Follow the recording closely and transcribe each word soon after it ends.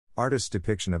Artist's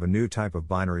depiction of a new type of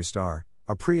binary star,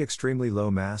 a pre-extremely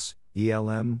low mass,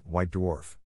 ELM, white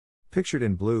dwarf. Pictured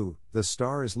in blue, the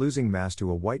star is losing mass to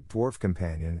a white dwarf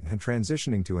companion and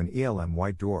transitioning to an ELM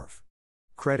white dwarf.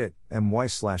 Credit, M.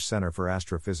 Weiss/Center for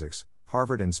Astrophysics,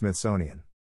 Harvard and Smithsonian.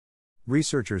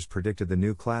 Researchers predicted the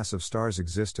new class of star's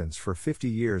existence for 50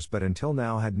 years but until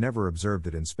now had never observed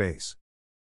it in space.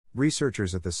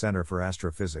 Researchers at the Center for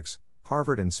Astrophysics,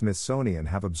 Harvard and Smithsonian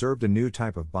have observed a new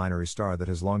type of binary star that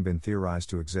has long been theorized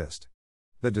to exist.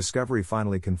 The discovery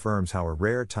finally confirms how a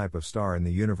rare type of star in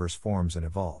the universe forms and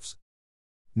evolves.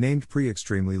 Named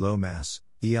pre-extremely low mass,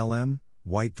 ELM,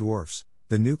 white dwarfs,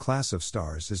 the new class of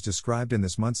stars is described in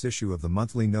this month's issue of the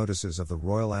monthly notices of the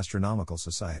Royal Astronomical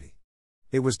Society.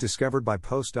 It was discovered by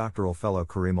postdoctoral fellow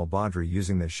Karim El-Badry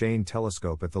using the Shane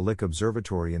telescope at the Lick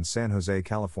Observatory in San Jose,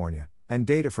 California, and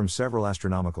data from several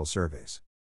astronomical surveys.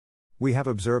 We have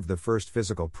observed the first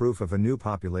physical proof of a new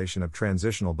population of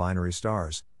transitional binary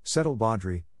stars, said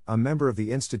El-Badry, a member of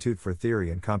the Institute for Theory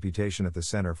and Computation at the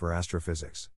Center for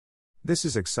Astrophysics. This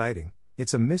is exciting.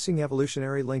 It's a missing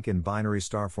evolutionary link in binary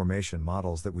star formation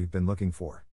models that we've been looking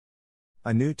for.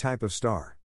 A new type of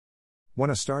star.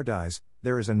 When a star dies,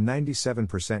 there is a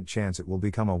 97% chance it will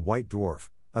become a white dwarf,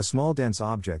 a small dense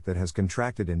object that has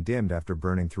contracted and dimmed after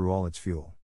burning through all its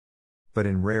fuel. But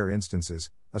in rare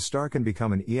instances, a star can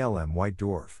become an ELM white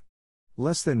dwarf.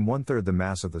 Less than one-third the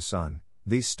mass of the Sun,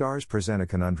 these stars present a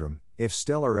conundrum. If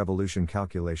stellar evolution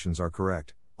calculations are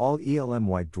correct, all ELM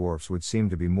white dwarfs would seem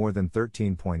to be more than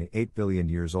 13.8 billion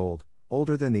years old,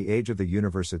 older than the age of the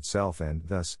universe itself and,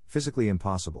 thus, physically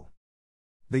impossible.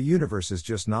 The universe is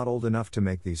just not old enough to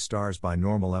make these stars by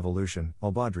normal evolution,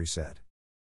 El-Badry said.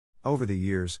 Over the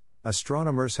years,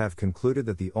 astronomers have concluded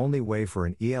that the only way for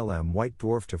an ELM white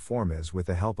dwarf to form is with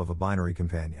the help of a binary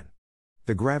companion.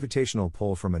 The gravitational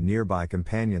pull from a nearby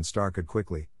companion star could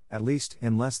quickly, at least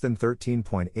in less than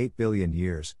 13.8 billion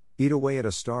years, eat away at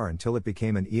a star until it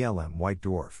became an ELM white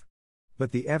dwarf.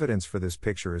 But the evidence for this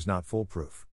picture is not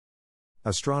foolproof.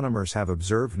 Astronomers have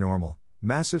observed normal,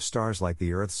 massive stars like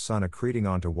the Earth's Sun accreting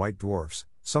onto white dwarfs,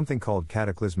 something called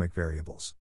cataclysmic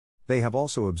variables. They have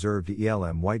also observed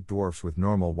ELM white dwarfs with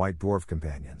normal white dwarf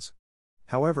companions.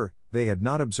 However, they had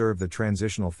not observed the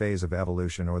transitional phase of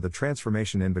evolution or the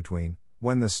transformation in between,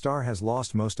 when the star has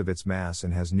lost most of its mass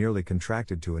and has nearly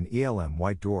contracted to an ELM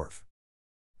white dwarf.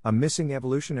 A missing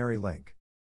evolutionary link.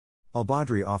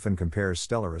 El-Badry often compares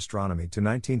stellar astronomy to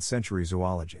 19th century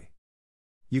zoology.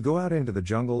 You go out into the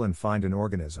jungle and find an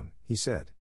organism, he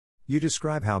said. You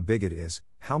describe how big it is,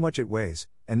 how much it weighs,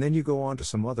 and then you go on to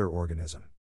some other organism.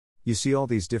 You see all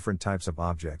these different types of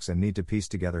objects and need to piece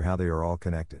together how they are all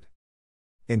connected.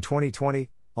 In 2020,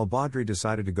 El-Badry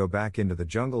decided to go back into the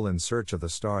jungle in search of the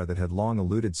star that had long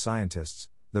eluded scientists,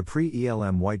 the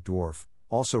pre-ELM white dwarf,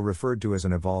 also referred to as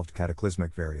an evolved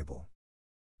cataclysmic variable.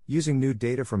 Using new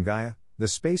data from Gaia, the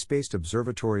space-based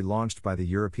observatory launched by the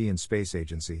European Space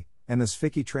Agency, and the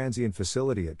Zwicky Transient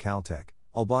Facility at Caltech,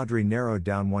 El-Badry narrowed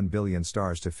down 1 billion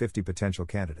stars to 50 potential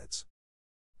candidates.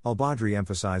 El-Badry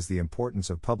emphasized the importance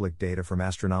of public data from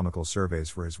astronomical surveys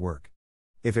for his work.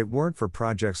 If it weren't for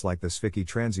projects like the Zwicky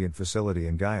Transient Facility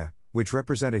and Gaia, which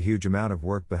represent a huge amount of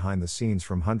work behind the scenes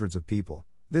from hundreds of people,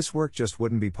 this work just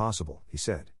wouldn't be possible, he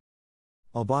said.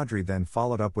 El-Badry then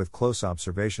followed up with close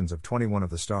observations of 21 of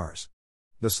the stars.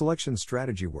 The selection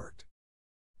strategy worked.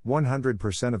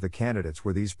 100% of the candidates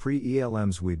were these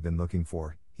pre-ELMs we'd been looking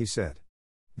for, he said.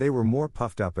 They were more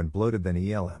puffed up and bloated than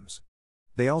ELMs.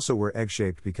 They also were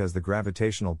egg-shaped because the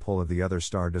gravitational pull of the other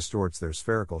star distorts their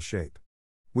spherical shape.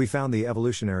 We found the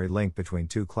evolutionary link between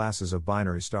two classes of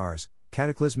binary stars,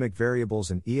 cataclysmic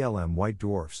variables and ELM white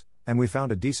dwarfs, and we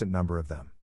found a decent number of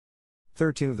them.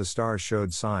 13 of the stars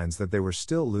showed signs that they were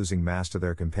still losing mass to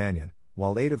their companion,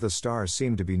 while 8 of the stars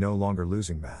seemed to be no longer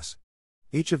losing mass.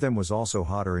 Each of them was also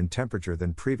hotter in temperature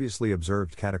than previously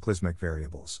observed cataclysmic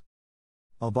variables.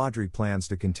 El-Badry plans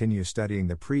to continue studying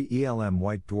the pre-ELM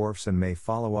white dwarfs and may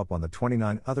follow up on the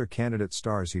 29 other candidate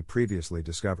stars he previously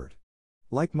discovered.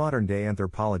 Like modern-day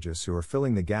anthropologists who are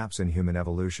filling the gaps in human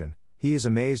evolution, he is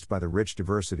amazed by the rich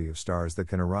diversity of stars that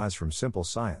can arise from simple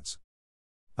science.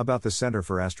 About the Center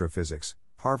for Astrophysics,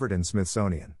 Harvard and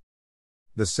Smithsonian.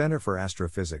 The Center for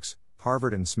Astrophysics,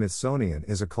 Harvard and Smithsonian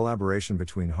is a collaboration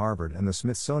between Harvard and the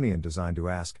Smithsonian designed to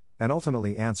ask, and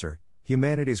ultimately answer,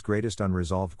 humanity's greatest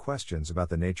unresolved questions about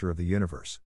the nature of the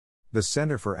universe. The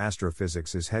Center for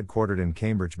Astrophysics is headquartered in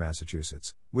Cambridge,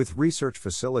 Massachusetts, with research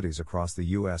facilities across the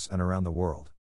U.S. and around the world.